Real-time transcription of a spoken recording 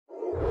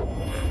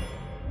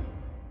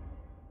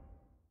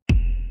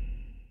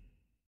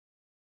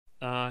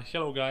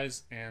Hello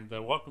guys, and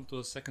welcome to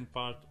the second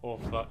part of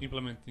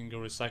implementing a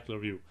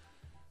RecyclerView.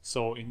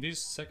 So in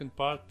this second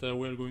part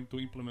we're going to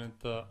implement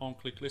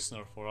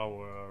onClickListener for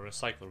our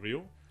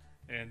RecyclerView,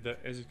 and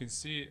as you can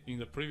see in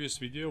the previous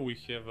video we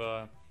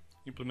have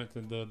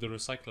implemented the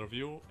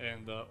RecyclerView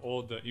and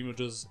all the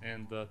images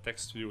and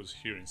text views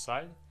here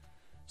inside.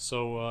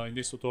 So in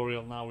this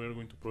tutorial now we're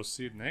going to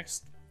proceed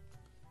next,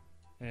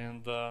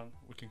 and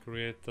we can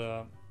create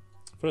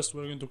first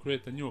we're going to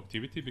create a new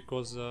activity,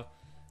 because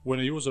when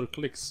a user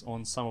clicks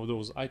on some of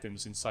those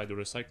items inside the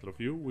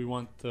RecyclerView, we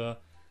want to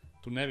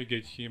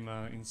navigate him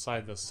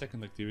inside the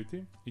second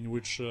activity, in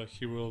which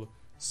he will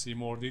see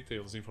more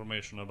details,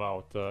 information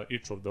about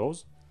each of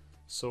those.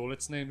 So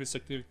let's name this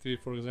activity,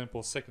 for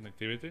example, second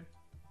activity.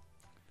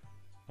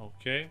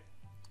 Okay,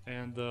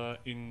 and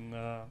in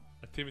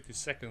activity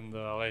second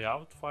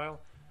layout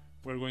file,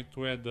 we're going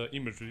to add the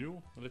image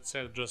view. Let's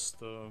add just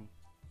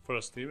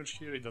first image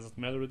here, it doesn't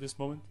matter at this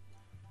moment.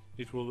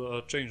 It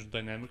will change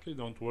dynamically,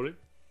 don't worry.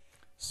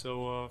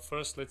 So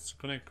first let's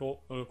connect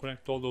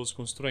all those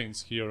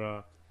constraints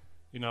here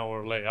in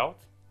our layout.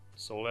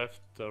 So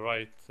left,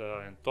 right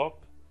and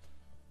top.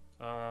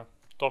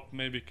 Top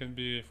maybe can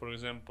be, for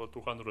example,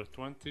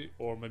 220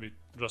 or maybe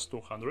just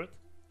 200.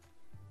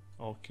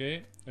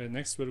 Okay, and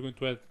next we're going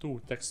to add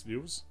two text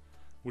views,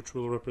 which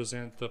will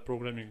represent the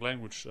programming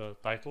language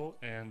title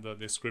and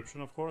description,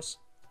 of course.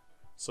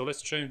 So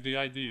let's change the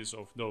IDs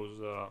of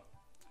those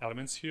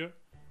elements here.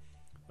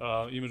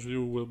 Image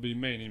view will be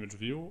main image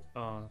view.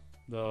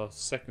 The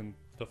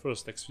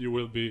first text view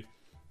will be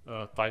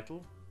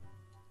title.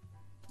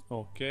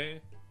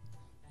 Okay,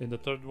 and the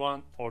third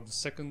one, or the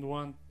second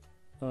one,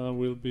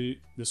 will be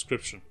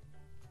description.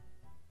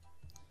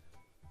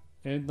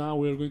 And now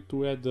we're going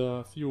to add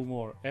a few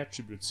more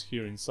attributes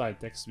here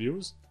inside text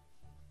views.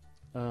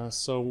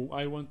 So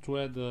I want to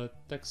add a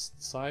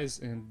text size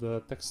and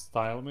the text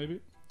style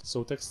maybe.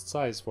 So text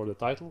size for the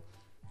title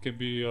can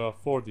be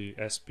 40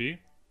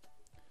 SP,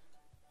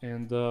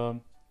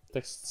 and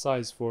text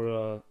size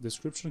for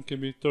description can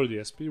be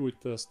 30 SP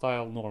with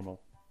style normal.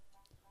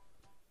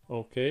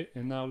 Okay,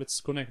 and now let's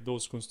connect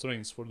those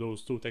constraints for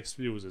those two text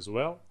views as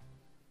well.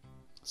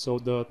 So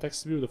the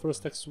text view, the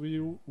first text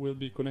view, will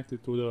be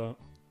connected to the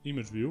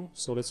image view.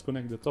 So let's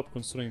connect the top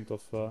constraint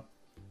of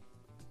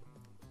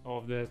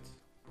that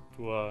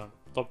to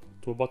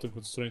a bottom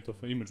constraint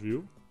of an image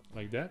view,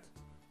 like that.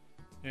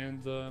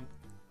 And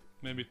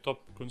maybe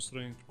top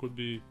constraint could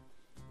be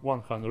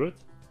 100.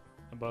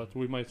 But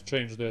we might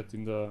change that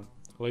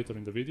later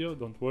in the video,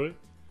 don't worry.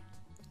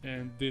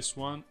 And this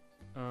one,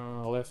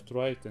 left,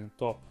 right and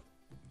top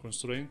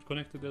constraint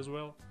connected as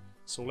well.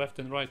 So left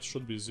and right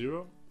should be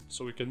 0,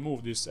 so we can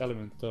move this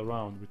element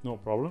around with no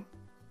problem.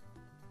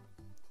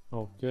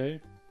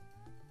 Okay,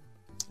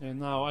 and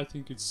now I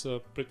think it's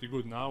pretty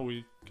good now.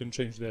 We can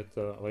change that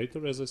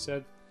later, as I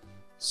said.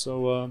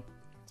 So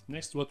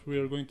next what we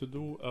are going to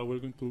do, we're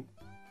going to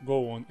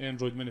go on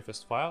Android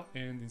manifest file,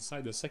 and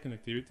inside the second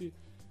activity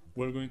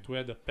we're going to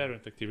add a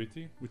parent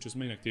activity, which is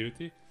main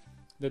activity.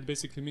 That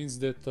basically means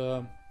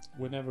that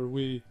whenever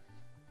we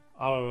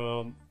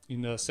are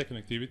in a second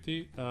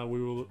activity,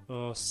 we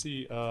will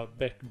see a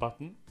back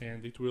button,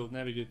 and it will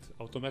navigate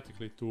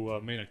automatically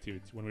to main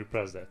activity when we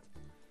press that.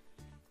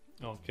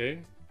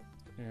 Okay,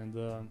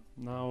 and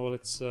now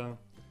let's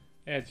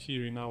add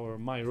here in our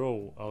my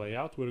row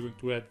layout, we're going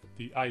to add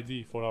the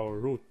ID for our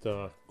root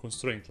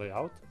constraint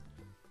layout,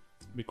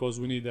 because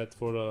we need that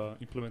for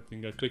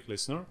implementing a click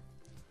listener.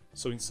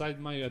 So inside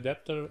my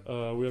adapter,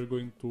 we are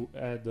going to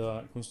add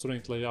a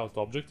constraint layout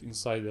object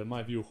inside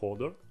my view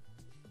holder,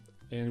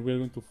 and we are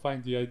going to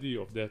find the ID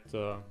of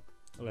that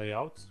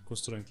layout,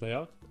 constraint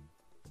layout.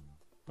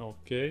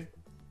 Okay,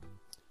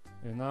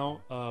 and now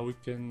we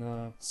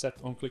can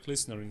set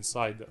onClickListener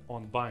inside the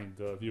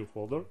onBind view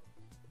holder.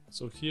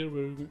 So here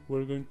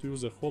we're going to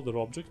use a holder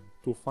object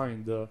to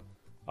find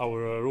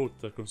our root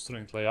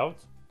constraint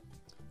layout,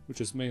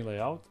 which is main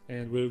layout,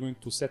 and we're going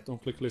to set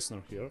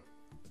onClickListener here.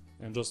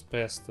 And just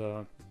pass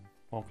the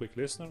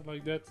onClickListener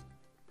like that.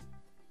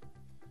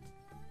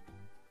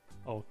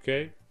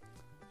 Okay,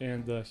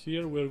 and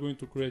here we're going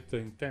to create the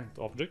intent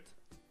object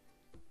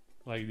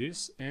like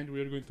this, and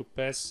we're going to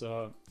pass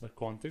the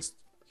context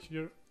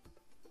here,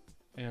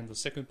 and the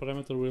second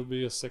parameter will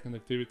be a second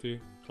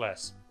activity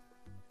class.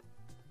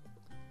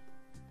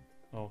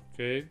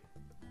 Okay,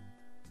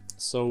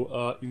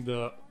 so in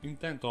the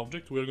intent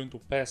object we're going to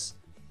pass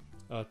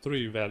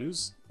three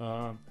values.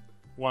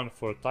 One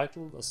for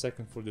title, a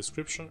second for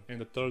description,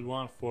 and the third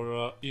one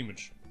for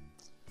image.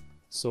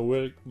 So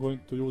we're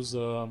going to use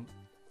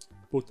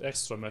put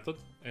extra method,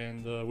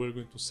 and we're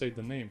going to say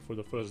the name for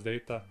the first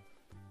data,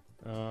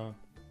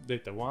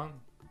 data1,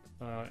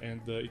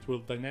 and it will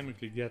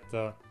dynamically get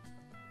a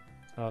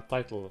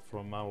title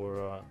from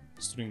our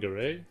string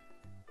array,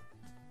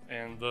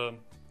 and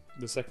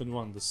the second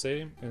one the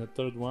same, and the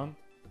third one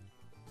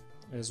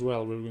as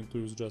well. We're going to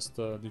use just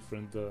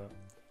different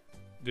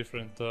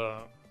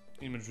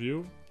image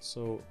view.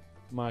 So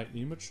my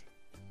image,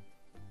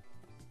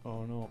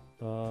 Oh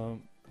no,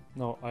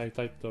 no, I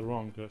typed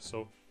wrong.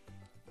 So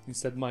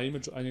instead my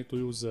image, I need to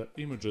use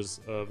images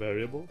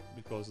variable,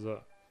 because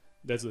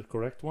that's the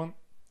correct one.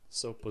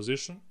 So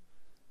position,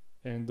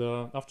 and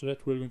after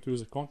that we're going to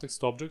use a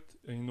context object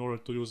in order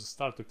to use a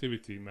start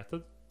activity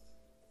method,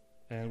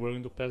 and we're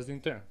going to pass the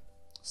intent.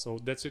 So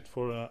that's it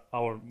for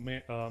our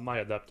my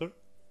adapter.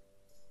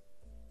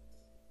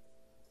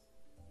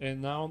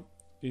 And now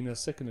in a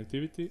second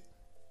activity,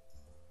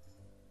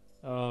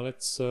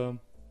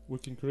 we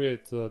can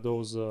create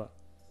those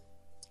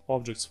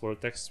objects for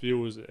text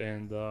views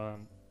and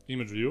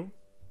image view.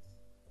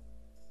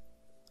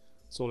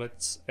 So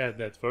let's add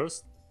that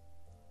first.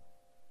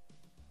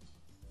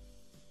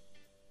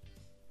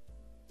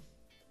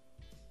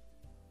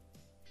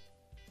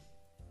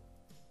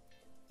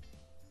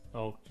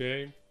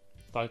 Okay,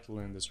 title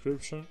and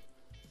description,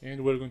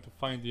 and we're going to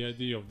find the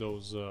ID of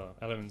those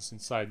elements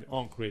inside the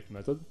onCreate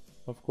method,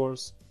 of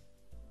course.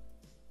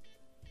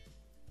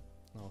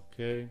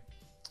 Okay,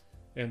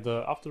 and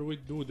after we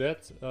do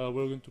that,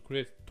 we're going to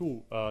create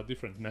two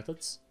different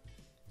methods.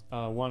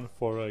 One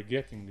for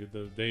getting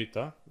the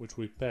data, which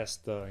we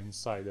passed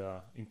inside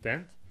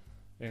intent,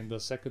 and the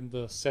second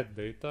set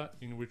data,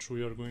 in which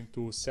we are going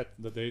to set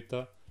the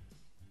data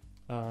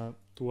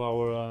to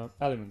our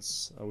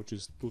elements, which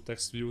is 2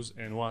 text views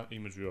and 1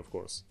 image view, of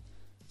course.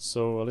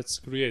 So let's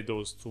create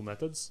those two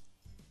methods.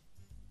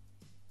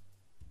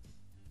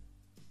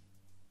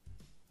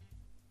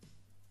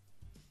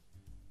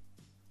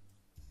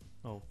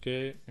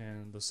 Okay,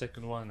 and the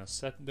second one is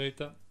set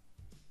data.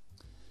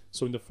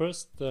 So in the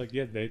first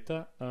get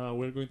data,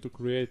 we're going to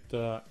create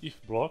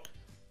if block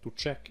to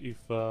check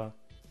if the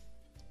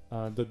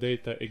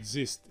data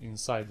exists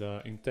inside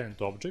the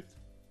intent object.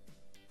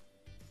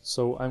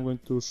 So I'm going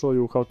to show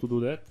you how to do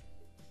that.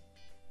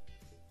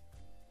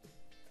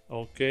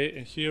 Okay,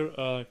 and here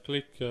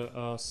click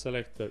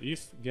select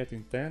if get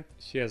intent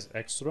has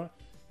extra,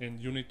 and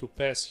you need to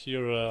pass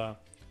here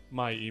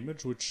my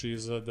image, which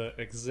is the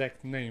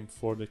exact name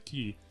for the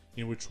key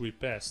in which we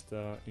passed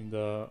in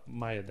the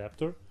my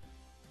adapter.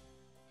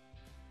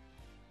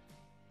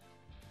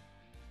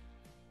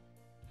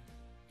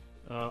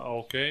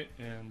 Okay,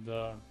 and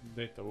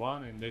data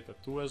 1 and data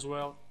 2 as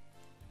well.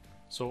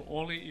 So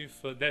only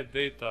if that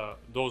data,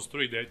 those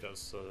three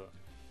datas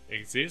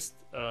exist,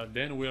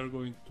 then we are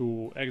going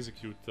to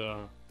execute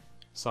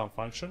some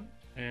function,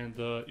 and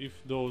if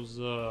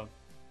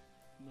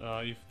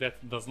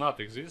that does not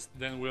exist,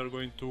 then we are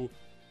going to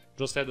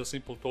just add a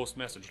simple toast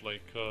message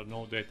like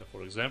no data,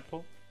 for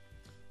example.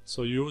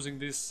 So using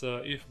this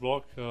if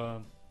block,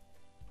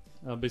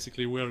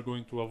 basically we are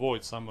going to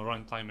avoid some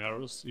runtime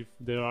errors if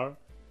there are.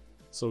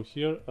 So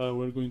here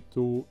we're going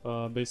to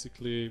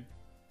basically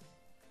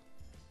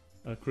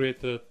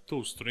create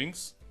 2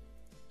 strings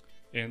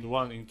and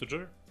 1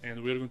 integer,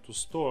 and we're going to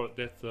store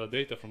that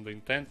data from the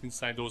intent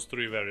inside those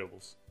 3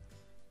 variables.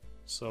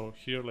 So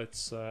here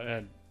let's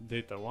add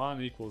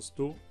data1 equals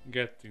to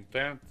get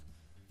intent,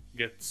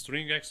 get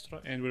string extra,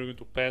 and we're going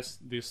to pass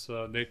this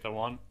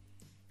data1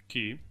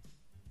 key.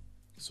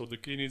 So the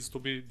key needs to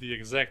be the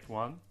exact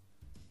one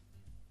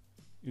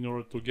in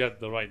order to get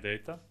the right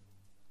data.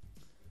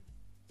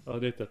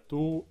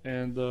 Data2,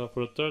 and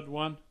for the third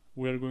one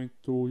we are going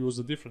to use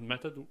a different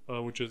method,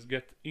 which is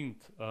get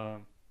int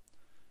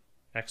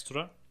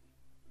extra.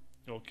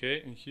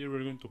 Okay, and here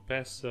we're going to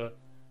pass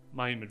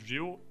my image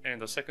view,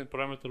 and the second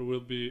parameter will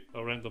be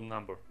a random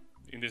number,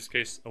 in this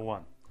case a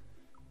 1.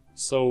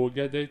 So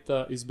get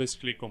data is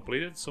basically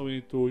completed, so we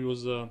need to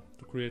use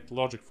to create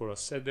logic for a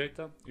set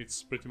data.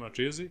 It's pretty much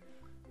easy.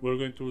 We're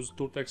going to use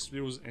 2 text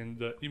views and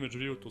the image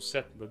view to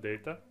set the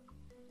data.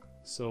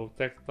 So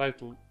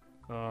title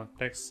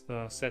text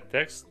set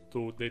text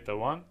to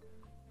data1,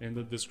 and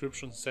the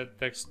description set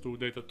text to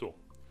data2.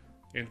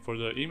 And for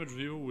the image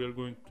view we are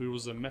going to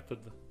use a method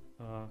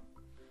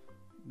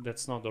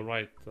that's not the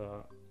right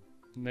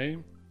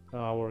name.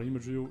 Our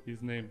image view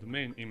is named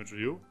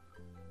MainActivity.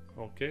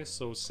 Okay,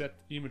 so set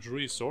image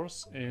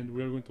resource, and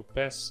we are going to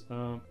pass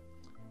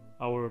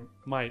our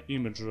my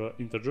image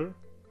integer.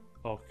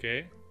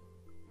 Okay,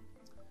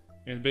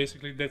 and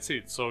basically that's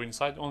it. So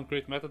inside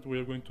onCreate method we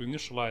are going to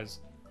initialize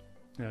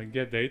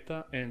get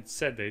data and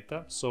set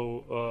data.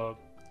 So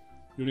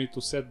you need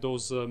to set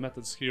those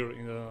methods here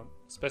in a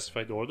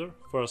specified order.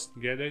 First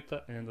get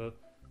data, and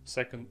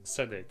second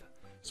set data.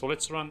 So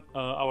let's run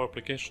our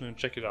application and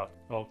check it out.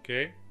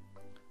 Okay,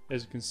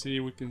 as you can see,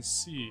 we can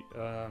see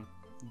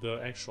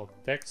the actual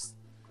text,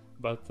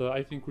 but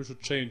I think we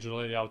should change the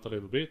layout a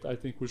little bit. I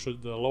think we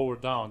should lower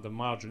down the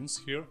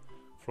margins here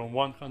from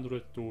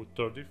 100 to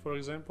 30, for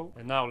example.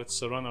 And now let's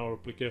run our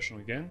application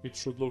again. It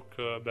should look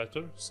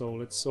better. So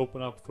let's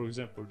open up, for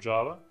example,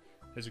 Java.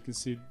 As you can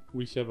see,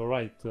 we have a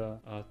right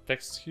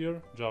text here,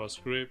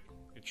 JavaScript.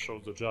 It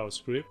shows the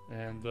JavaScript,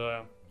 and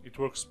it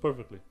works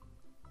perfectly.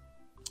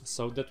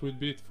 So that will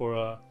be it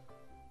for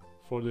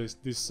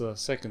this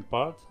second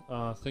part.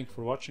 Thank you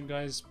for watching,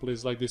 guys.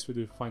 Please like this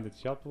video if you find it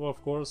helpful,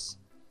 of course,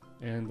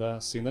 and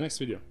see you in the next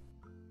video.